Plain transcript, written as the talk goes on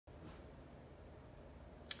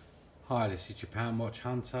Hi, this is your Pound Watch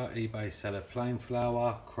Hunter, eBay seller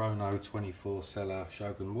Plainflower, Chrono 24 seller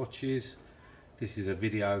Shogun watches. This is a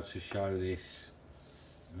video to show this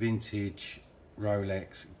vintage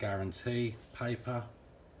Rolex guarantee paper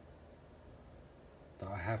that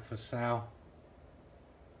I have for sale.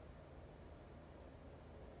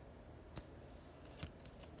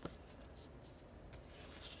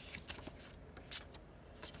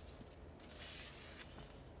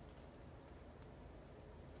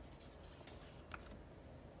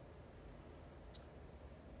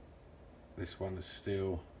 This one is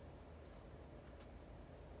still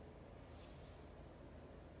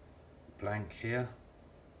blank here.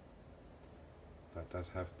 That does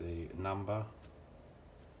have the number.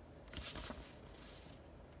 As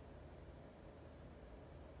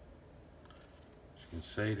you can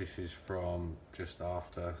see, this is from just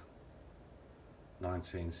after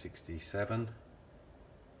 1967.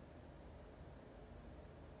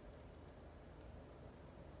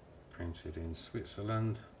 Printed in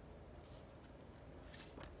Switzerland.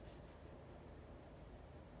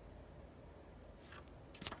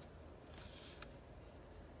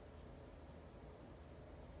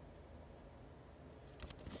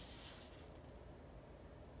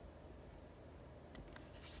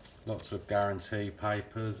 Lots of guarantee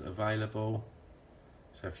papers available,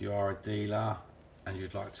 so if you are a dealer and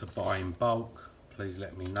you'd like to buy in bulk, please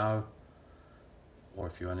let me know. Or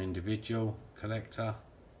if you're an individual collector,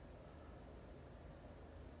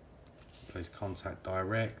 please contact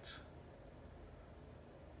direct.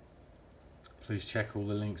 Please check all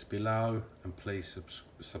the links below and please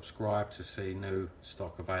subscribe to see new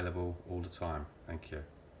stock available all the time. Thank you.